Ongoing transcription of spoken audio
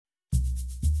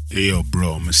Hey, yo,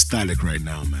 bro, I'm ecstatic right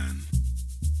now, man.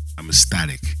 I'm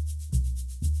ecstatic.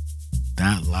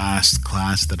 That last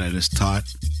class that I just taught,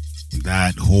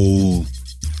 that whole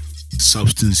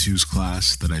substance use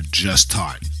class that I just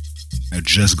taught, I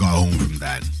just got home from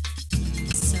that.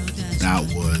 That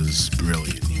was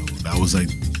brilliant, yo. That was like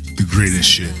the greatest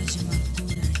shit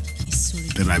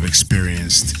that I've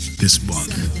experienced this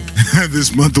month.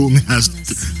 This month only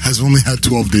has only had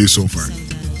 12 days so far.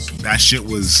 That shit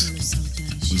was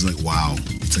like, wow.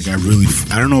 It's like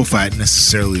I don't know if I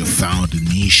necessarily have found a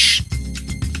niche,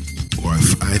 or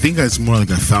I think it's more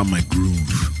like I found my groove.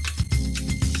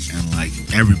 And like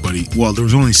everybody, well, there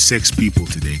was only 6 people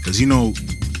today, because you know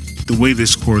the way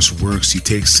this course works, you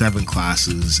take 7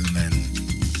 classes and then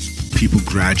people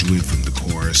graduate from the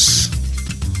course,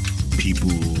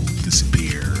 people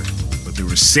disappear. But there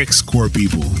were 6 core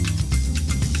people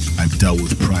I've dealt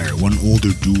with prior. One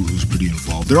older dude who's pretty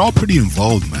involved. They're all pretty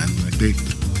involved, man. Like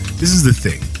this is the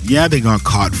thing. Yeah, they got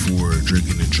caught for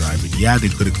drinking and driving. Yeah, they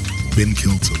could have been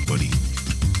killed somebody.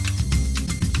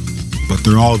 But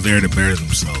they're all there to better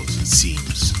themselves, it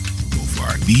seems, so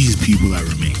far. These people that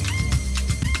remain.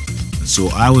 So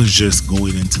I was just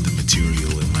going into the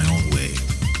material in my own way.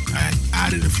 I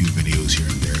added a few videos here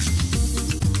and there.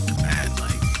 And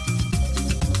like,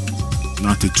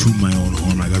 not to toot my own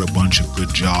horn, I got a bunch of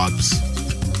good jobs.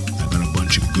 I got a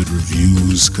bunch of good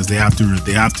reviews, because they have to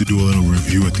do a little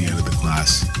review at the end of the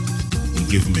class. You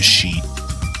give them a sheet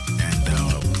and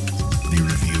they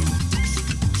review.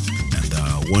 And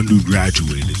one dude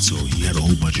graduated, so he had a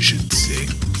whole bunch of shit to say.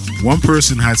 One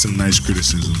person had some nice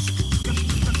criticism,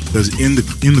 because in the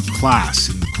class,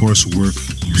 in the coursework,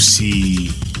 you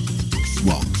see,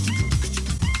 well,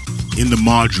 in the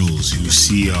modules you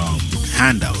see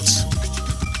handouts.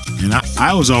 And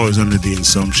I was always under the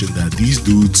assumption that these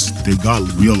dudes, they got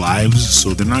real lives, so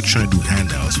they're not trying to do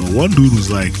handouts. But one dude was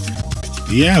like,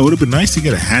 yeah, it would have been nice to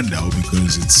get a handout,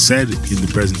 because it said in the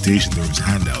presentation there was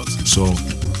handouts. And so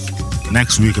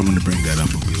next week I'm going to bring that up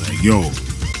and be like, yo,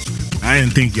 I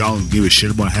didn't think y'all would give a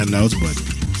shit about handouts, but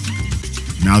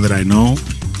now that I know,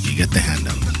 you get the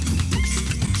handout.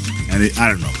 And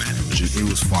I don't know, man, it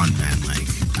was fun, man. Like,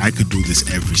 I could do this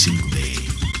every single day.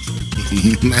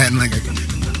 Man, like,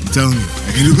 I'm telling you,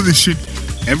 I can do this shit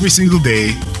every single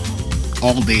day,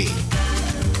 all day.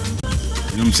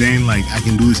 You know what I'm saying? Like, I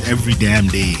can do this every damn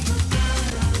day.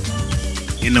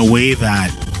 In a way that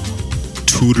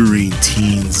tutoring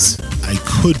teens, I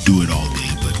could do it all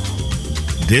day,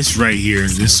 but this right here,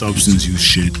 this substance use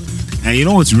shit. And you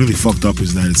know what's really fucked up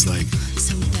is that it's like,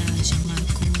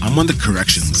 I'm on the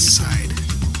corrections side.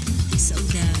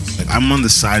 Like, I'm on the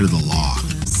side of the law,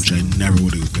 which I never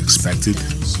would have expected.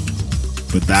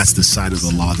 But that's the side of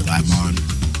the law that I'm on.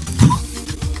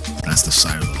 That's the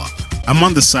side of the law. I'm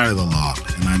on the side of the law,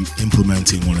 and I'm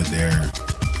implementing one of their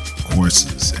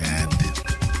courses, and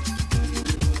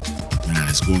man,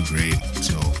 it's going great.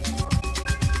 So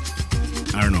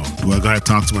I don't know. Do I gotta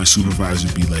talk to my supervisor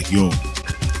and be like, yo,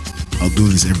 I'll do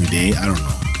this every day? I don't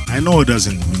know. I know it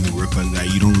doesn't really work like that.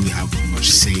 You don't really have much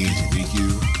say as you think you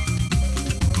do.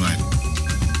 But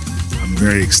I'm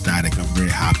very ecstatic. I'm very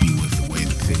happy with the way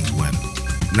that things went.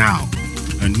 Now,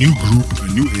 a new group, a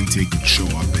new intake could show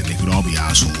up and they could all be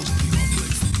assholes and be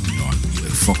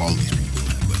like, fuck all these people,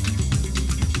 man. But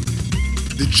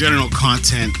the general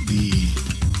content, the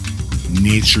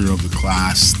nature of the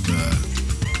class,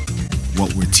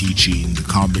 what we're teaching, the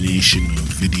combination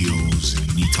of videos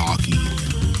and me talking,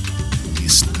 and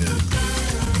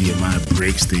the amount of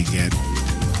breaks they get.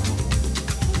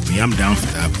 I mean, I'm down for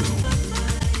that, bro.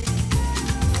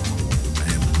 I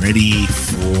am ready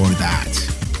for that.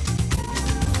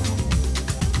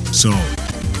 So,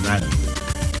 that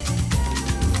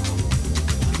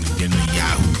getting a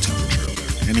Yahoo temperature.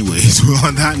 Anyways, well,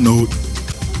 on that note,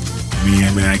 I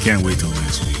mean, I can't wait till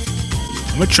next week.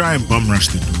 I'm gonna try and bum rush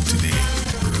the dude today,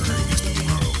 or I guess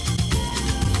tomorrow.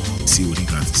 See what he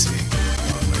got to say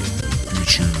about like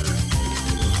future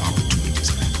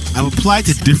opportunities. I've applied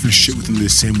to different shit within the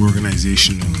same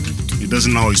organization. It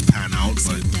doesn't always pan out,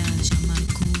 but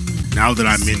now that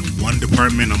I'm in one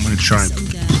department, I'm gonna try and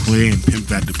play and pimp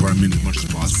that department as much as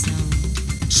possible.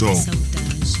 So,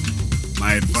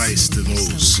 my advice to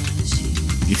those,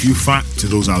 to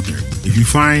those out there, if you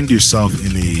find yourself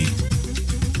in a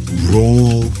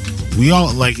role, we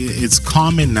all, like, it's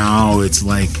common now, it's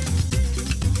like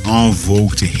en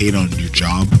vogue to hate on your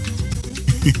job.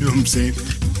 You know what I'm saying?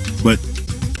 But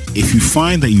if you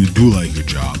find that you do like your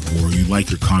job, or you like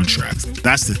your contract,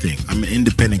 that's the thing. I'm an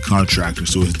independent contractor,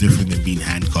 so it's different than being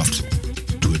handcuffed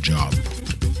to a job.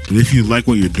 But if you like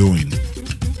what you're doing,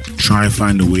 try and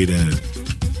find a way to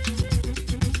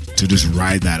to just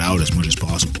ride that out as much as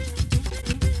possible.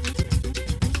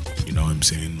 You know what I'm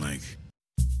saying? Like,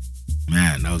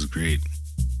 man, that was great.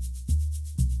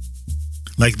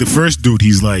 Like, the first dude,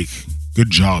 he's like,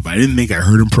 good job. I didn't think I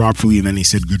heard him properly, and then he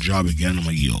said good job again. I'm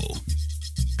like, yo,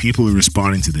 people are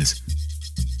responding to this.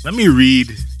 Let me read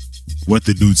what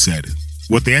the dude said.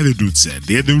 What the other dude said.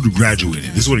 The other dude graduated.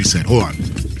 This is what he said. Hold on.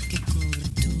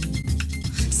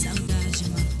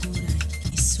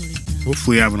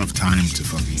 Hopefully I have enough time to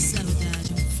fucking...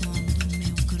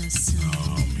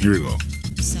 here we go.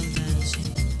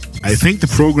 I think the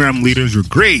program leaders were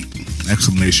great!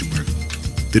 Exclamation mark.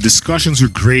 The discussions were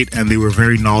great and they were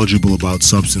very knowledgeable about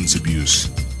substance abuse.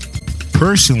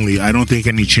 Personally, I don't think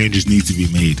any changes need to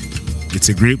be made. It's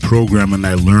a great program and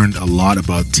I learned a lot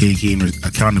about taking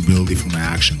accountability for my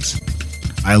actions.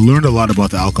 I learned a lot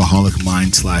about the alcoholic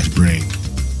mind/brain,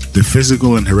 the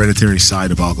physical and hereditary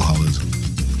side of alcoholism.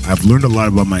 I've learned a lot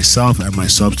about myself and my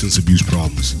substance abuse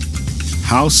problems.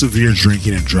 How severe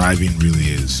drinking and driving really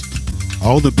is.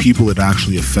 All the people it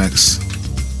actually affects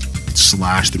 /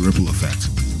 the ripple effect.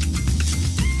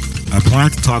 I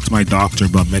plan to talk to my doctor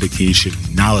about medication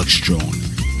naloxone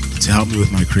to help me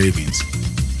with my cravings.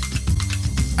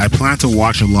 I plan to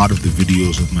watch a lot of the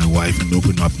videos with my wife and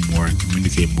open up more and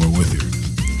communicate more with her.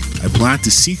 I plan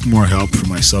to seek more help for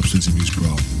my substance abuse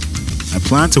problem. I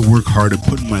plan to work hard at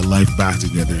putting my life back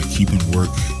together and keep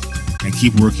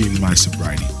working in my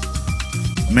sobriety.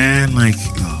 Man, like,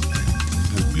 oh man,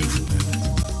 that's beautiful, man.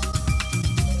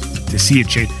 To see it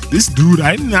change. This dude,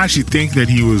 I didn't actually think that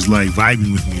he was like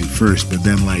vibing with me at first, but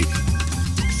then like,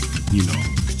 you know,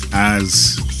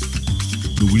 as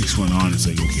the weeks went on, it's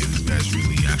like, okay, this guy's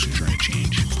really actually trying to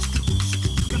change.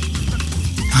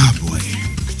 Ah, boy.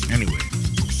 Anyway.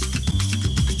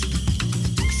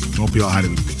 Hope y'all had a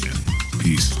good weekend.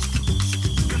 Peace.